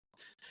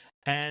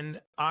And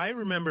I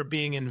remember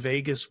being in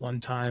Vegas one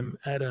time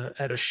at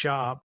a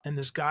shop, and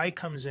this guy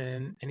comes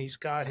in and he's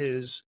got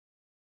his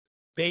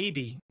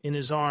baby in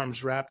his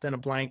arms wrapped in a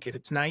blanket.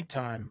 It's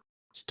nighttime.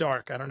 It's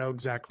dark. I don't know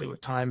exactly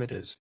what time it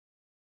is.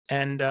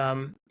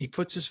 And he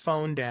puts his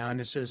phone down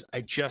and says,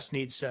 I just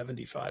need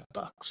 75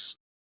 bucks.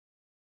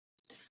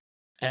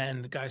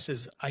 And the guy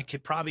says, I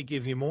could probably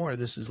give you more.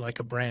 This is like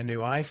a brand new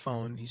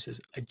iPhone. He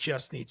says, I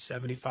just need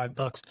 75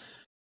 bucks.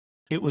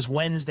 It was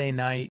Wednesday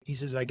night. He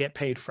says, I get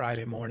paid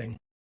Friday morning.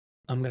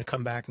 I'm going to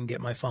come back and get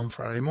my phone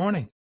Friday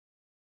morning.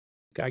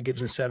 Guy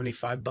gives him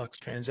 75 bucks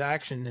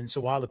transaction. And so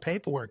while the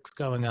paperwork's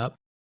going up,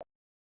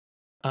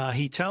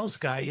 he tells the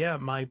guy, yeah,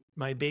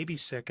 my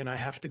baby's sick and I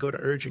have to go to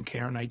urgent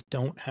care and I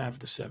don't have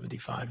the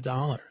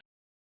 $75.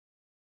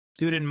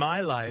 Dude, in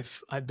my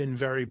life, I've been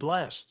very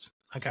blessed.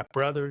 I got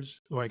brothers,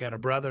 or I got a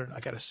brother,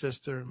 I got a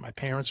sister. My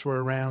parents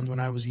were around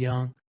when I was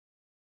young.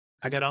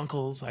 I got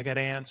uncles, I got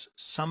aunts.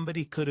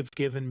 Somebody could have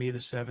given me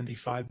the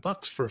 75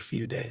 bucks for a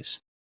few days.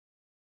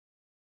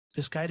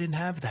 This guy didn't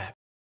have that.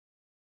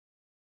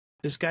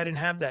 This guy didn't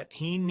have that.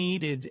 He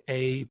needed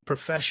a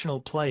professional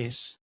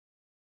place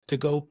to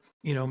go,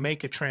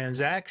 make a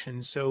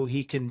transaction so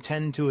he can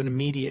tend to an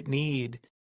immediate need